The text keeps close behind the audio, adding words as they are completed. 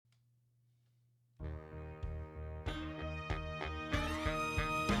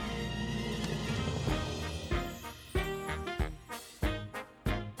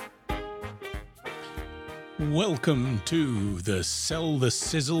Welcome to the Sell the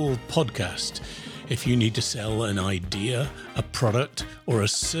Sizzle podcast. If you need to sell an idea, a product, or a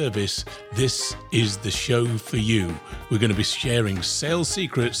service, this is the show for you. We're going to be sharing sales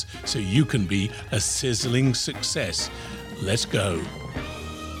secrets so you can be a sizzling success. Let's go.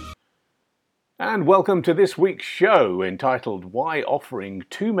 And welcome to this week's show entitled Why Offering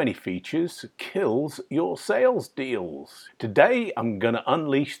Too Many Features Kills Your Sales Deals. Today I'm going to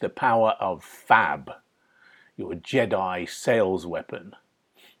unleash the power of FAB, your Jedi sales weapon.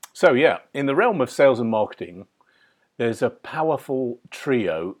 So in the realm of sales and marketing, there's a powerful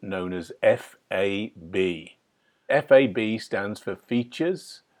trio known as FAB. FAB stands for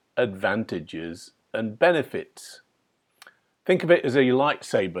features, advantages, and benefits. Think of it as a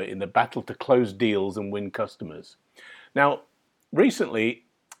lightsaber in the battle to close deals and win customers. Now, recently,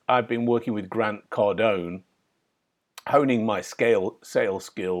 I've been working with Grant Cardone, honing my sales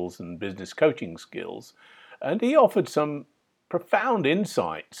skills and business coaching skills, and he offered some profound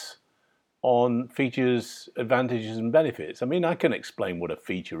insights on features, advantages, and benefits. I mean, I can explain what a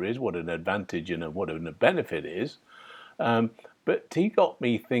feature is, what an advantage and what a benefit is, but he got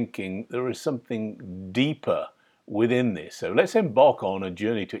me thinking there is something deeper within this. So let's embark on a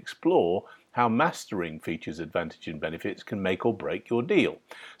journey to explore how mastering features, advantages, and benefits can make or break your deal.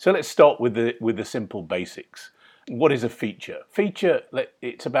 So let's start with the simple basics. What is a feature? Feature,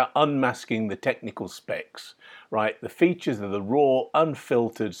 it's about unmasking the technical specs, right? The features are the raw,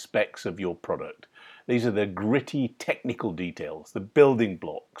 unfiltered specs of your product. These are the gritty technical details, the building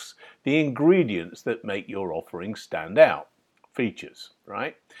blocks, the ingredients that make your offering stand out. Features,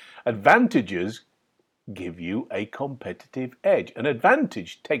 right? Advantages give you a competitive edge. An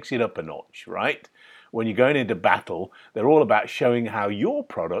advantage takes it up a notch, right? When you're going into battle, they're all about showing how your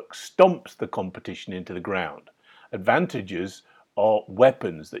product stomps the competition into the ground. Advantages are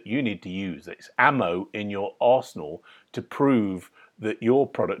weapons that you need to use. It's ammo in your arsenal to prove that your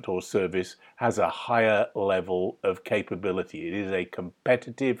product or service has a higher level of capability. It is a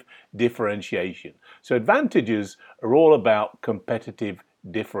competitive differentiation. So advantages are all about competitive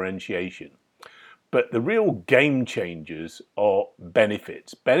differentiation. But the real game changers are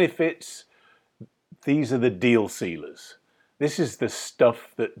benefits. Benefits, these are the deal sealers. This is the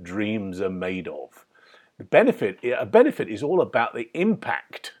stuff that dreams are made of. A benefit is all about the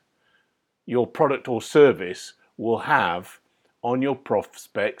impact your product or service will have on your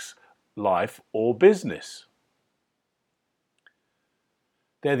prospect's life or business.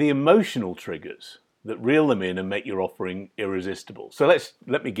 They're the emotional triggers that reel them in and make your offering irresistible. So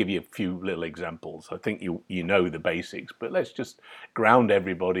let me give you a few little examples. I think you know the basics, but let's just ground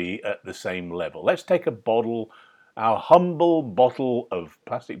everybody at the same level. Let's take our humble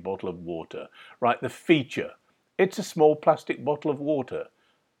plastic bottle of water, right? The feature, it's a small plastic bottle of water.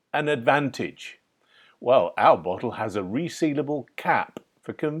 An advantage, well, our bottle has a resealable cap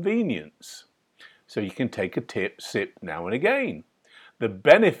for convenience, so you can take a sip now and again. The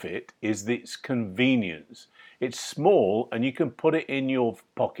benefit is its convenience. It's small and you can put it in your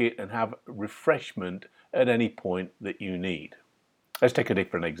pocket and have refreshment at any point that you need. Let's take a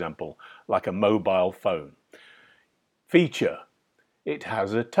different example, like a mobile phone. Feature, it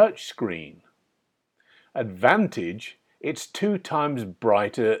has a touch screen. Advantage, it's 2 times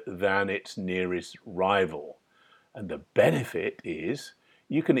brighter than its nearest rival. And the benefit is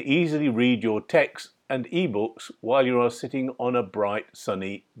you can easily read your text and ebooks while you are sitting on a bright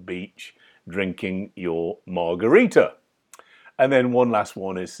sunny beach drinking your margarita. And then one last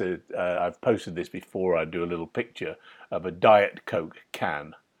one is, I've posted this before, I do a little picture of a Diet Coke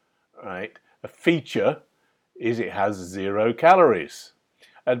can, right? A feature is it has 0 calories.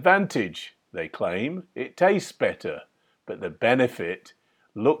 Advantage, they claim, it tastes better, but the benefit,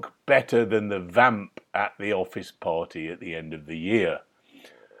 look better than the vamp at the office party at the end of the year.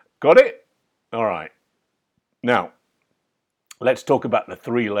 Got it? All right. Now, let's talk about the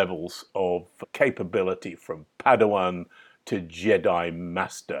 3 levels of capability from Padawan to Jedi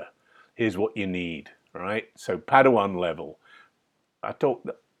Master. Here's what you need, right? So Padawan level.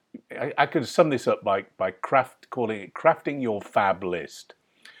 I could sum this up by calling it crafting your FAB list.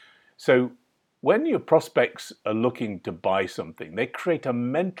 So when your prospects are looking to buy something, they create a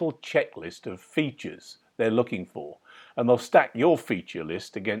mental checklist of features they're looking for, and they'll stack your feature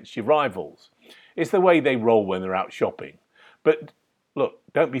list against your rivals. It's the way they roll when they're out shopping. But look,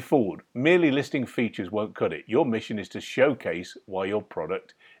 don't be fooled. Merely listing features won't cut it. Your mission is to showcase why your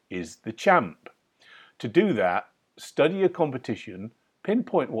product is the champ. To do that, study your competition,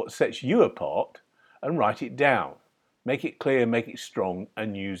 pinpoint what sets you apart, and write it down. Make it clear, make it strong,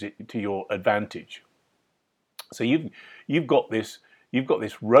 and use it to your advantage. So you've got this You've got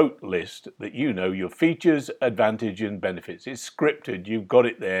this rote list that you know your features, advantage, and benefits. It's scripted. You've got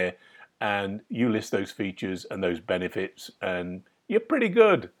it there, and you list those features and those benefits, and you're pretty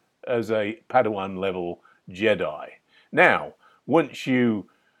good as a Padawan level Jedi. Now, once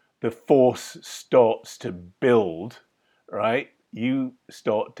the Force starts to build, right, you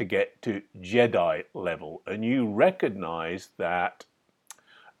start to get to Jedi level, and you recognize that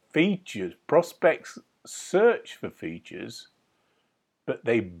prospects search for features, but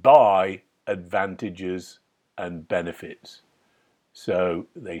they buy advantages and benefits. So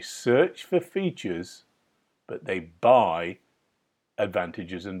they search for features, but they buy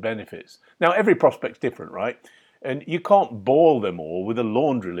advantages and benefits. Now, every prospect's different, right? And you can't boil them all with a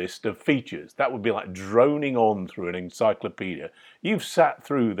laundry list of features. That would be like droning on through an encyclopedia. You've sat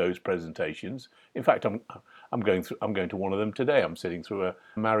through those presentations. In fact, I'm going to one of them today. I'm sitting through a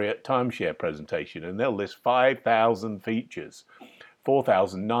Marriott timeshare presentation, and they'll list 5,000 features.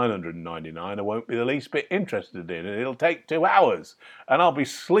 4,999 I won't be the least bit interested in, and it'll take 2 hours, and I'll be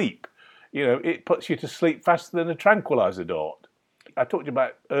asleep. You know, it puts you to sleep faster than a tranquilizer dart. I talked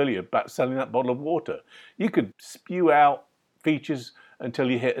about earlier about selling that bottle of water. You could spew out features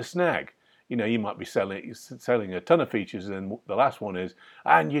until you hit a snag. You know, you might be selling a ton of features, and the last one is,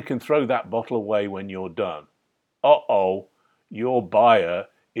 and you can throw that bottle away when you're done. Uh-oh, your buyer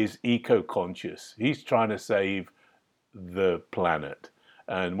is eco-conscious. He's trying to save the planet.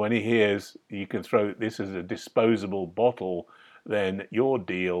 And when he hears you can throw this as a disposable bottle, then your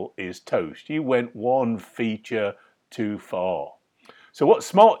deal is toast. You went one feature too far. So what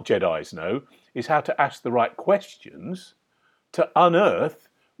smart Jedis know is how to ask the right questions to unearth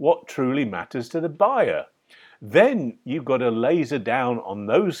what truly matters to the buyer. Then you've got to laser down on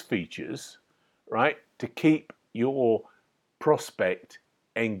those features, right, to keep your prospect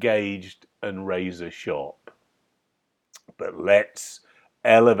engaged and razor sharp. But let's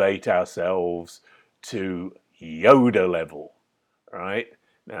elevate ourselves to Yoda level, right?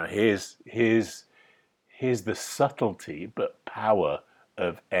 Now here's the subtlety but power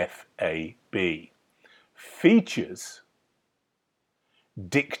of FAB. Features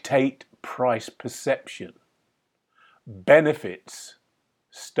dictate price perception. Benefits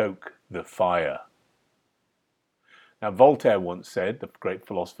stoke the fire. Now Voltaire once said, the great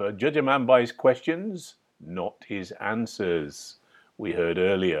philosopher, judge a man by his questions, not his answers. We heard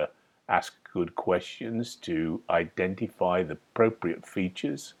earlier, ask good questions to identify the appropriate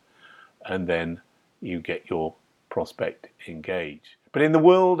features, and then you get your prospect engaged. But in the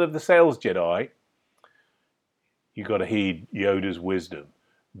world of the sales Jedi, you've got to heed Yoda's wisdom.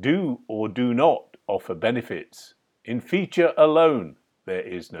 Do or do not offer benefits. In feature alone, there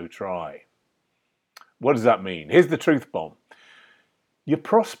is no try. What does that mean? Here's the truth bomb. Your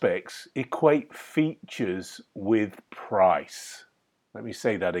prospects equate features with price. Let me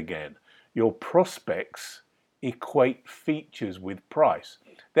say that again. Your prospects equate features with price.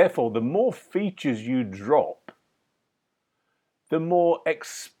 Therefore, the more features you drop, the more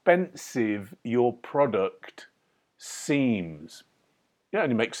expensive your product seems. Yeah,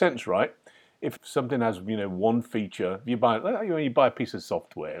 and it makes sense, right? If something has, one feature, you buy a piece of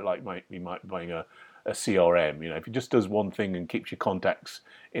software, like you might be buying a CRM, if it just does one thing and keeps your contacts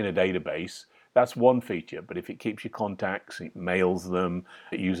in a database, that's one feature. But if it keeps your contacts, it mails them,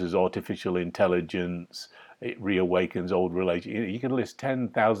 it uses artificial intelligence, it reawakens old relations. You can list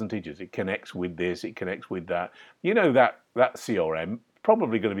 10,000 features. It connects with this, it connects with that. That CRM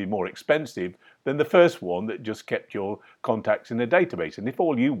probably going to be more expensive than the first one that just kept your contacts in a database. And if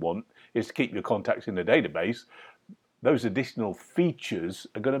all you want is to keep your contacts in a database, those additional features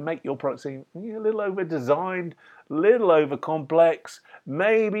are going to make your product seem a little over-designed, a little over-complex,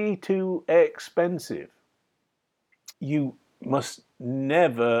 maybe too expensive. This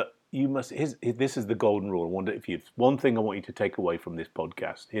is the golden rule. I wonder if one thing I want you to take away from this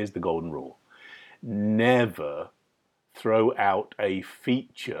podcast. Here's the golden rule. Never throw out a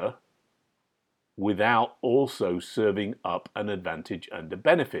feature without also serving up an advantage and a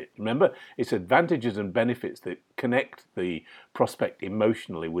benefit. Remember, it's advantages and benefits that connect the prospect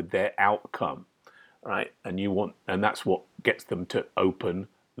emotionally with their outcome, right? And that's what gets them to open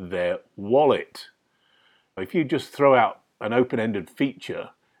their wallet. If you just throw out an open-ended feature,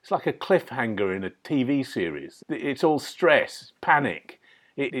 it's like a cliffhanger in a TV series. It's all stress, panic.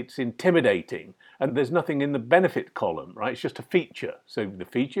 It's intimidating, and there's nothing in the benefit column, right? It's just a feature. So the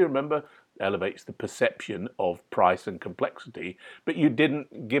feature, remember, elevates the perception of price and complexity, but you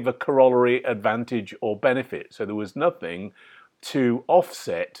didn't give a corollary advantage or benefit. So there was nothing to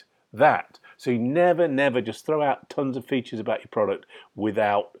offset that. So you never just throw out tons of features about your product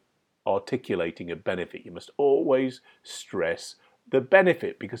without articulating a benefit. You must always stress the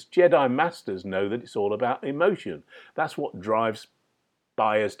benefit, because Jedi Masters know that it's all about emotion. That's what drives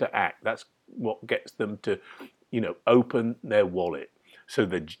buyers to act. That's what gets them to, open their wallet. So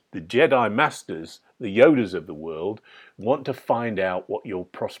the Jedi Masters, the Yodas of the world, want to find out what your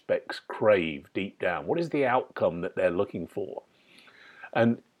prospects crave deep down. What is the outcome that they're looking for?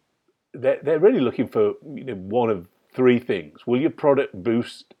 And they're really looking for one of three things. Will your product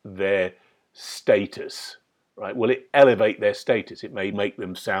boost their status? Right? Will it elevate their status? It may make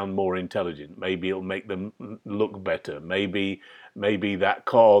them sound more intelligent. Maybe it'll make them look better. Maybe that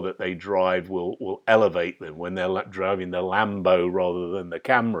car that they drive will elevate them when they're driving the Lambo rather than the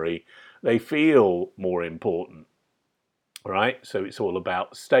Camry. They feel more important, right? So it's all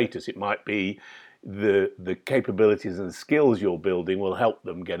about status. It might be the capabilities and skills you're building will help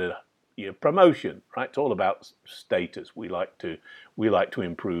them get a promotion, right? It's all about status. We like to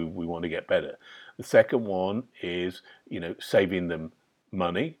improve. We want to get better. The second one is, saving them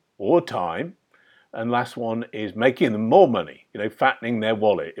money or time. And last one is making them more money, fattening their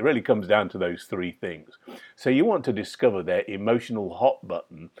wallet. It really comes down to those three things. So you want to discover their emotional hot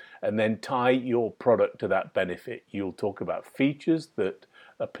button and then tie your product to that benefit. You'll talk about features that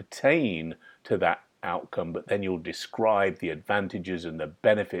pertain to that outcome, but then you'll describe the advantages and the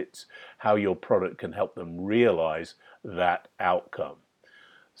benefits, how your product can help them realize that outcome.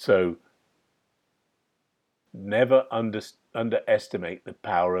 So never underestimate the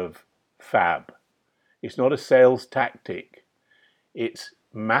power of FAB. It's not a sales tactic. It's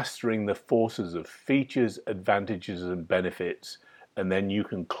mastering the forces of features, advantages, and benefits, and then you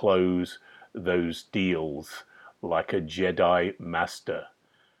can close those deals like a Jedi Master.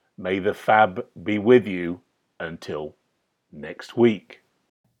 May the FAB be with you until next week.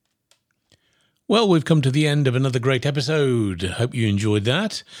 Well, we've come to the end of another great episode. Hope you enjoyed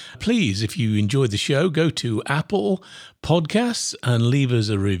that. Please, if you enjoyed the show, go to Apple Podcasts and leave us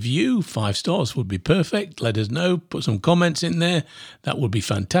a review. 5 stars would be perfect. Let us know. Put some comments in there. That would be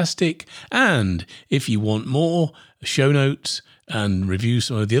fantastic. And if you want more show notes and review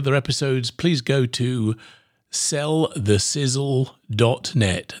some of the other episodes, please go to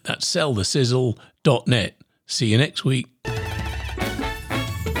sellthesizzle.net. That's sellthesizzle.net. See you next week.